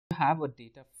have a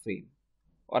data frame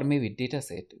or maybe data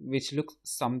set which looks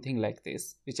something like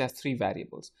this, which has three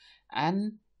variables,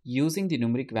 and using the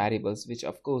numeric variables, which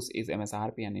of course is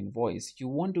MSRP and invoice, you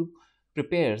want to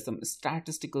prepare some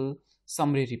statistical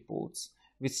summary reports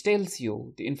which tells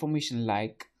you the information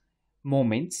like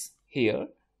moments. Here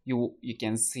you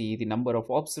can see the number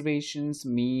of observations,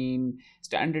 mean,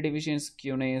 standard deviation,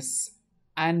 skewness,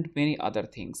 and many other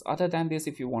things. Other than this,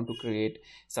 if you want to create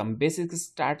some basic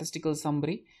statistical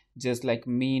summary just like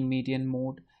mean, median,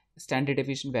 mode, standard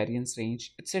deviation, variance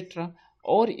range, etc.,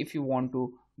 or if you want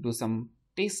to do some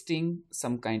testing,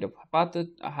 some kind of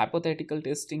hypothetical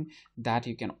testing, that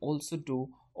you can also do,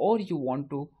 or you want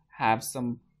to have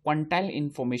some quantile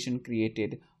information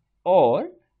created, or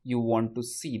you want to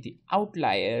see the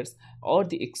outliers or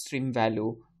the extreme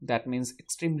value, that means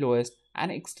extreme lowest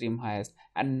and extreme highest.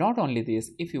 And not only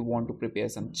this, if you want to prepare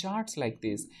some charts like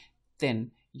this,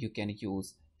 then you can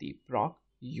use the PROC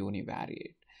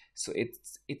univariate. So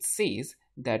it says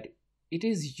that it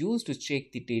is used to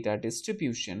check the data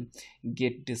distribution,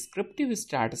 get descriptive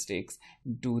statistics,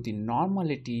 do the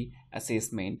normality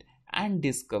assessment and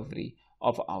discovery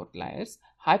of outliers,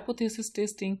 hypothesis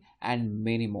testing, and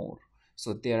many more.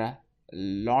 So there are a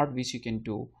lot which you can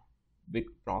do with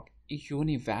PROC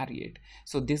univariate.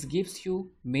 So this gives you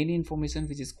many information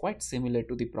which is quite similar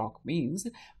to the PROC means,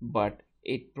 but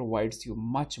it provides you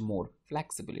much more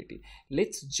flexibility.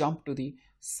 Let's jump to the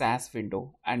SAS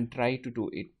window and try to do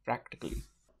it practically.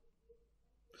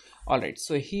 Alright,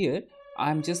 so here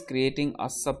I'm just creating a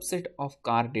subset of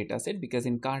car dataset, because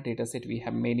in car dataset we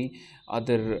have many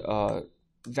other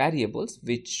variables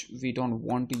which we don't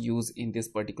want to use in this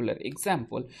particular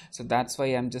example. So that's why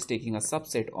I'm just taking a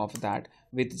subset of that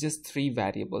with just 3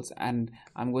 variables, and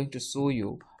I'm going to show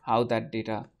you how that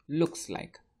data looks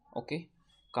like. Okay,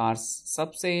 cars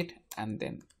subset, and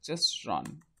then just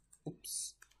run.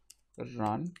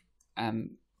 Run,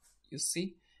 and you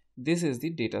see this is the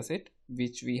data set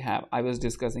which we have. I was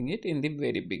discussing it in the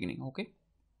very beginning. Okay,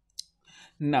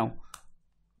 now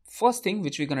first thing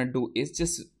which we're gonna do is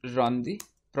just run the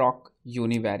PROC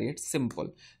univariate.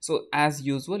 Simple. So as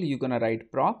usual, you're gonna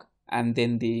write PROC and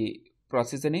then the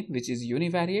processor name, which is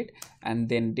univariate, and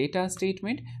then data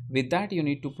statement. With that you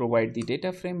need to provide the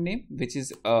data frame name, which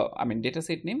is data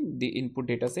set name, the input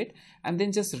data set, and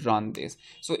then just run this.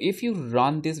 So if you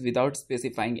run this without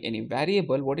specifying any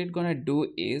variable, what it's gonna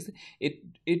do is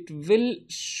it will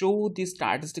show the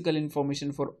statistical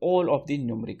information for all of the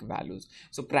numeric values.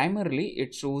 So primarily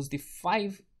it shows the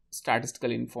 5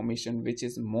 statistical information, which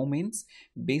is moments,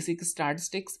 basic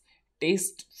statistics,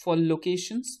 test for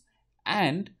locations,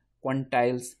 and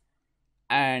quantiles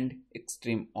and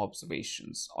extreme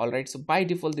observations. All right, so by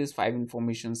default these 5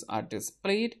 informations are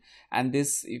displayed, and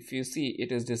this, if you see,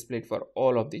 it is displayed for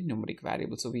all of the numeric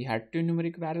variables. So we had 2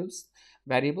 numeric variables.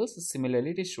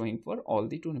 Similarly, it is showing for all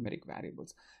the 2 numeric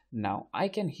variables. Now I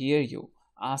can hear you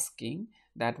asking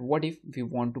that what if we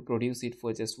want to produce it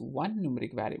for just 1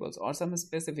 numeric variables or some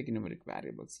specific numeric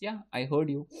variables. Yeah, I heard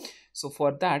you. So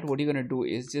for that, what you're going to do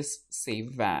is just say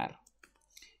var.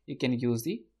 You can use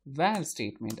the var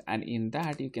statement, and in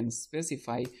that you can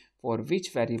specify for which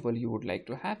variable you would like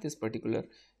to have this particular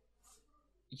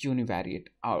univariate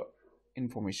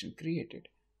information created.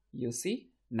 You see,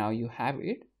 now you have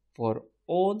it for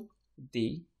all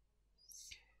the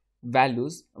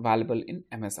values available in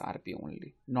MSRP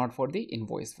only, not for the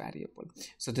invoice variable.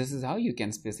 So this is how you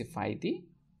can specify the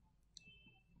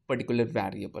particular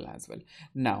variable as well.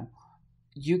 Now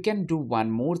you can do one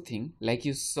more thing, like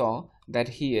you saw that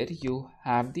here you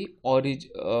have the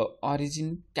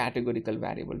origin categorical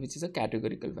variable, which is a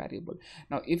categorical variable.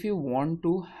 Now if you want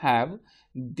to have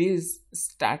this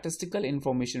statistical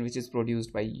information which is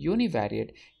produced by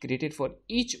univariate created for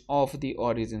each of the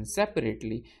origins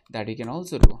separately, that you can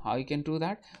also do. How you can do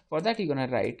that? For that you're gonna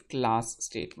write class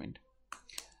statement.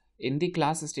 In the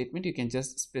class statement you can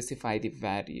just specify the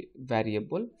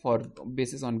variable for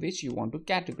basis on which you want to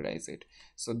categorize it.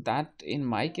 So that in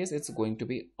my case it's going to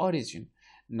be origin.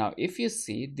 Now if you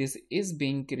see, this is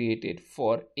being created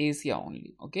for Asia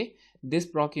only. Okay, this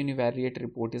PROC univariate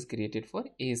report is created for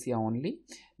Asia only.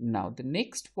 Now the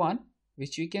next one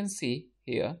which you can see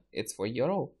here, it's for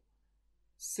Europe.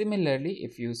 Similarly,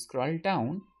 if you scroll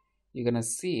down, you're gonna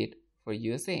see it for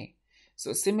USA.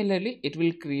 So similarly, it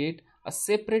will create a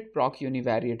separate PROC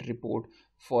univariate report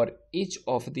for each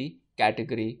of the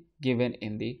category given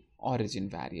in the origin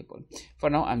variable. For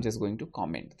now, I'm just going to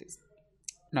comment this.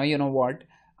 Now, you know what?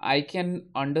 I can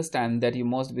understand that you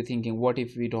must be thinking, what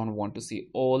if we don't want to see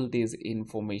all these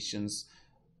informations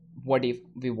what if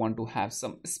we want to have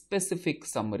some specific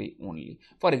summary only?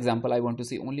 For example, I want to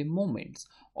see only moments,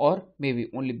 or maybe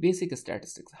only basic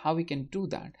statistics. How we can do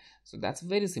that? So that's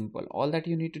very simple. All that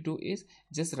you need to do is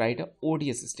just write a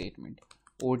ODS statement,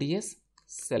 ODS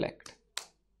select,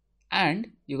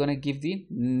 and you're going to give the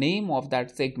name of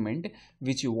that segment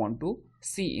which you want to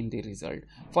see in the result.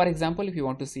 For example, if you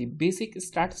want to see basic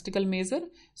statistical measure,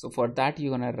 so for that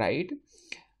you're going to write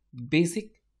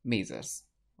basic measures.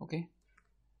 Okay,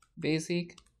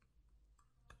 basic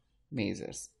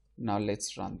measures. Now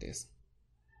let's run this.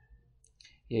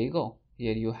 Here you go.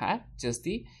 Here you have just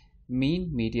the mean,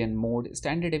 median, mode,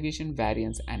 standard deviation,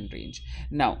 variance, and range.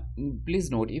 Now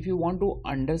please note, if you want to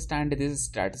understand this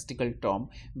statistical term,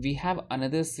 we have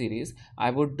another series.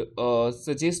 I would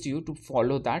suggest you to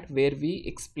follow that, where we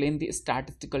explain the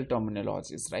statistical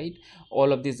terminologies, right?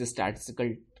 All of these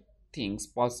statistical things.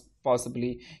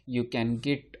 Possibly you can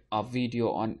get a video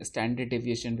on standard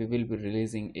deviation. We will be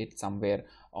releasing it somewhere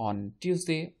on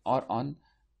Tuesday or on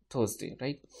Thursday,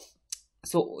 right?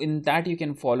 So in that you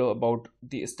can follow about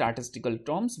the statistical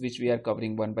terms which we are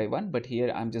covering one by one, but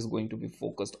here I'm just going to be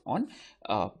focused on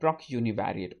PROC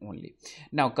univariate only.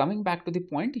 Now coming back to the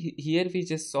point, here we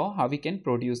just saw how we can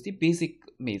produce the basic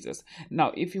measures.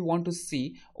 Now if you want to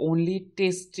see only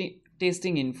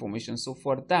testing information, so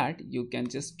for that you can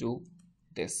just do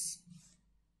this,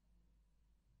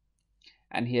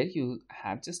 and here you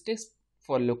have just test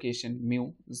for location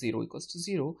mu 0 equals to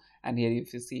 0, and here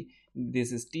if you see,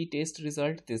 this is t-test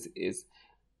result, this is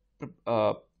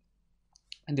and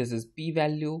this is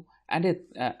p-value,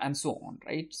 and so on,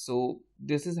 right? So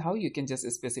this is how you can just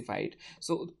specify it.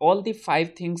 So all the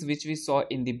 5 things which we saw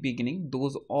in the beginning,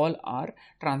 those all are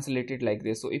translated like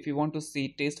this. So if you want to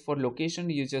see test for location,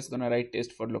 you're just gonna write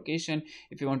test for location.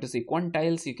 If you want to see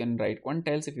quantiles, you can write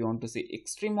quantiles. If you want to see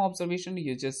extreme observation,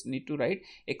 you just need to write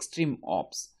extreme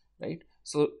obs, right?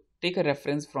 So take a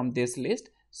reference from this list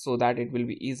so that it will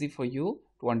be easy for you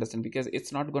to understand, because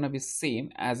it's not going to be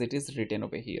same as it is written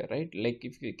over here, right? Like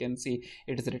if you can see,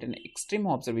 it is written extreme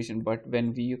observation, but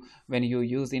when you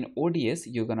use in ODS,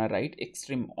 you're gonna write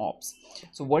extreme obs.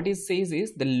 So what it says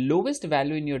is the lowest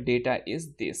value in your data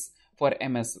is this. For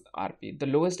MSRP, the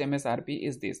lowest MSRP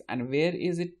is this, and where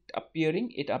is it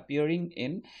appearing? It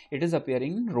is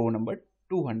appearing in row number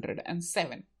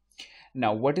 207.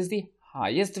 Now what is the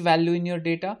highest value in your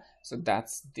data? So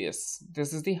that's this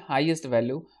is the highest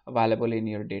value available in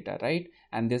your data, right?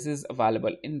 And this is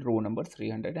available in row number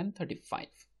 335.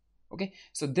 Okay,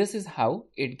 so this is how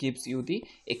it gives you the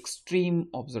extreme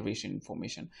observation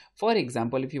information. For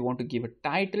example, if you want to give a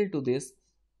title to this,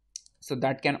 so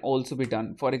that can also be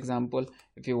done. For example,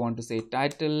 if you want to say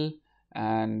title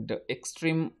and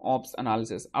extreme ops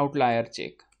analysis, outlier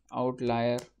check,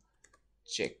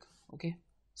 okay,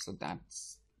 so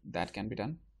that can be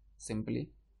done simply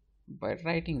by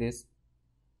writing this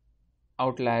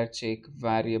outlier check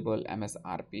variable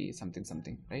MSRP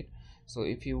something, right? So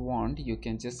if you want, you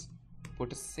can just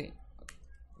put a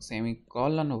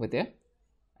semicolon over there,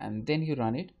 and then you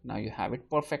run it. Now you have it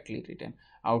perfectly written,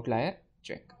 outlier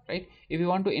check, right? If you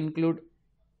want to include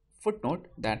footnote,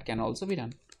 that can also be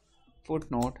done,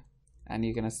 footnote, and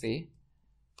you're gonna say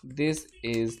this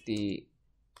is the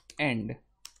end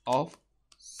of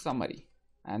summary,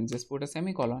 and just put a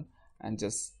semicolon and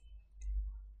just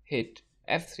hit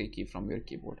F3 key from your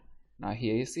keyboard. Now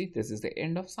here you see, this is the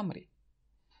end of summary.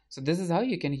 So this is how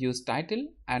you can use title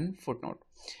and footnote.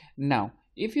 Now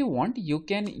if you want, you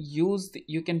can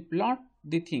plot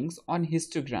the things on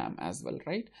histogram as well,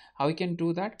 right? How you can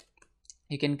do that?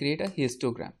 You can create a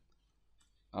histogram.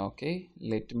 Okay,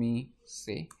 let me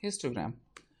say histogram,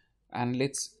 and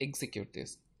let's execute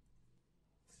this.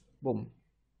 Boom.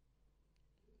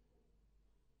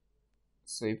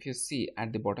 So if you see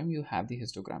at the bottom, you have the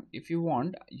histogram. If you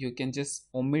want, you can just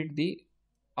omit the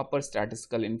upper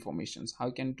statistical informations. How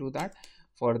you can do that?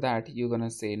 For that, you're gonna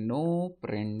say no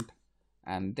print,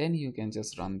 and then you can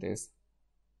just run this.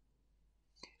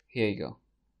 Here you go.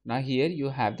 Now here you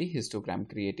have the histogram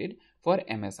created for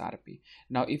MSRP.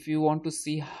 Now if you want to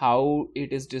see how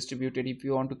it is distributed, if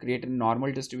you want to create a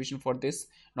normal distribution for this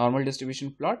normal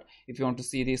distribution plot, if you want to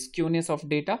see the skewness of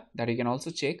data, that you can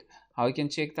also check. How you can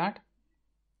check that?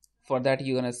 For that,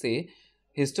 you're gonna say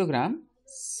histogram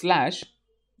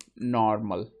 /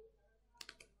 normal,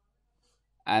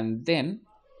 and then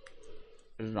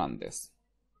run this.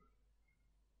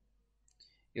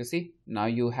 You see, now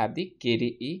you have the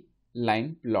KDE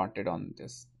line plotted on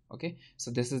this. Okay,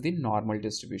 so this is the normal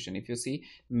distribution. If you see,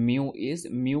 mu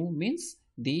means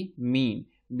the mean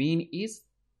is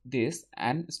this,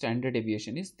 and standard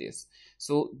deviation is this.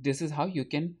 So this is how you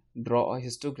can draw a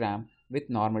histogram with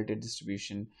normal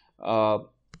distribution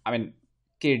I mean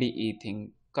KDE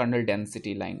thing, kernel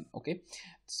density line. Okay,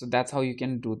 so that's how you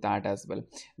can do that as well.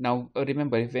 Now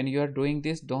remember, when you are doing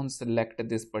this, don't select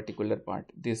this particular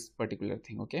part, this particular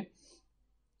thing. Okay,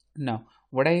 now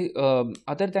what I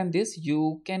other than this,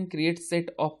 you can create set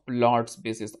of plots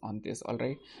basis on this. All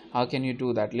right, how can you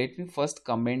do that? Let me first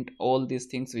comment all these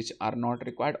things which are not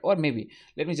required, or maybe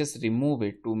let me just remove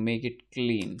it to make it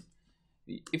clean.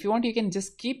 If you want, you can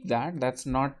just keep that, that's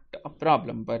not a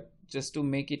problem, but just to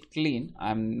make it clean,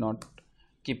 I'm not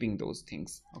keeping those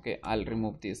things. Okay, I'll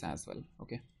remove this as well.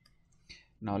 Okay,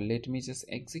 now let me just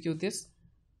execute this,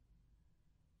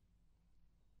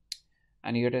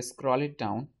 and you gotta scroll it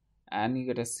down, and you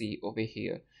gotta see over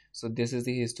here. So this is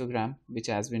the histogram which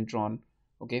has been drawn,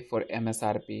 okay, for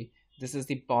MSRP. This is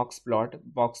the box plot.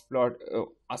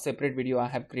 A separate video I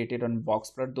have created on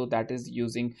box plot, though that is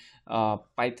using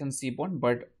Python Seaborn,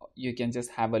 but you can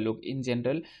just have a look. In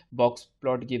general, box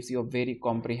plot gives you a very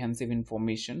comprehensive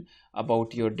information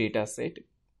about your data set.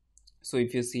 So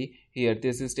if you see here,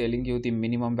 this is telling you the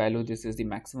minimum value, this is the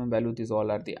maximum value, these all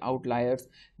are the outliers.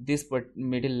 This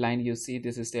middle line you see,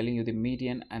 this is telling you the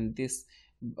median, and this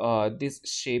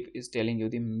shape is telling you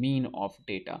the mean of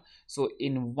data. So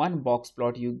in one box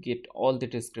plot you get all the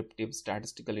descriptive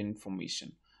statistical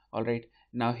information. All right,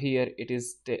 now here it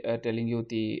is telling you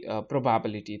the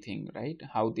probability thing, right,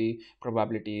 how the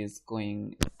probability is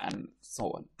going and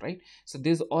so on, right? So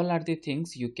these all are the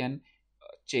things you can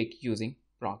check using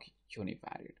PROC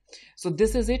univariate. So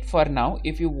this is it for now.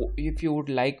 If you would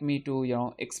like me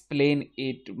to explain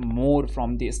it more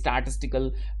from the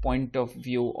statistical point of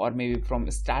view, or maybe from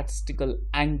a statistical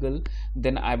angle,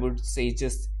 then I would say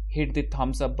just hit the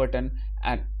thumbs up button.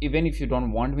 And even if you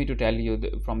don't want me to tell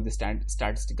you from the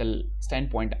statistical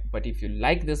standpoint, but if you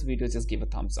like this video, just give a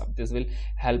thumbs up. This will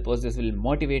help us, this will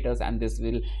motivate us, and this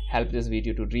will help this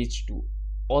video to reach to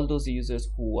all those users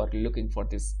who are looking for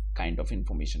this kind of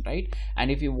information, right? And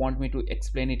if you want me to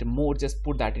explain it more, just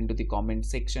put that into the comment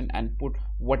section and put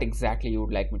what exactly you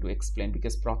would like me to explain,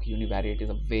 because PROC univariate is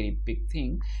a very big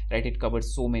thing, right? It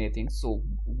covers so many things. So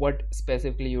what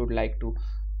specifically you would like to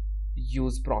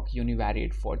use PROC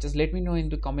univariate for, just let me know in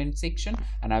the comment section,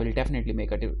 and I will definitely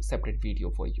make a separate video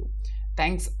for you.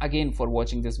 Thanks again for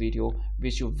watching this video.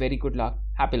 Wish you very good luck.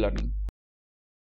 Happy learning.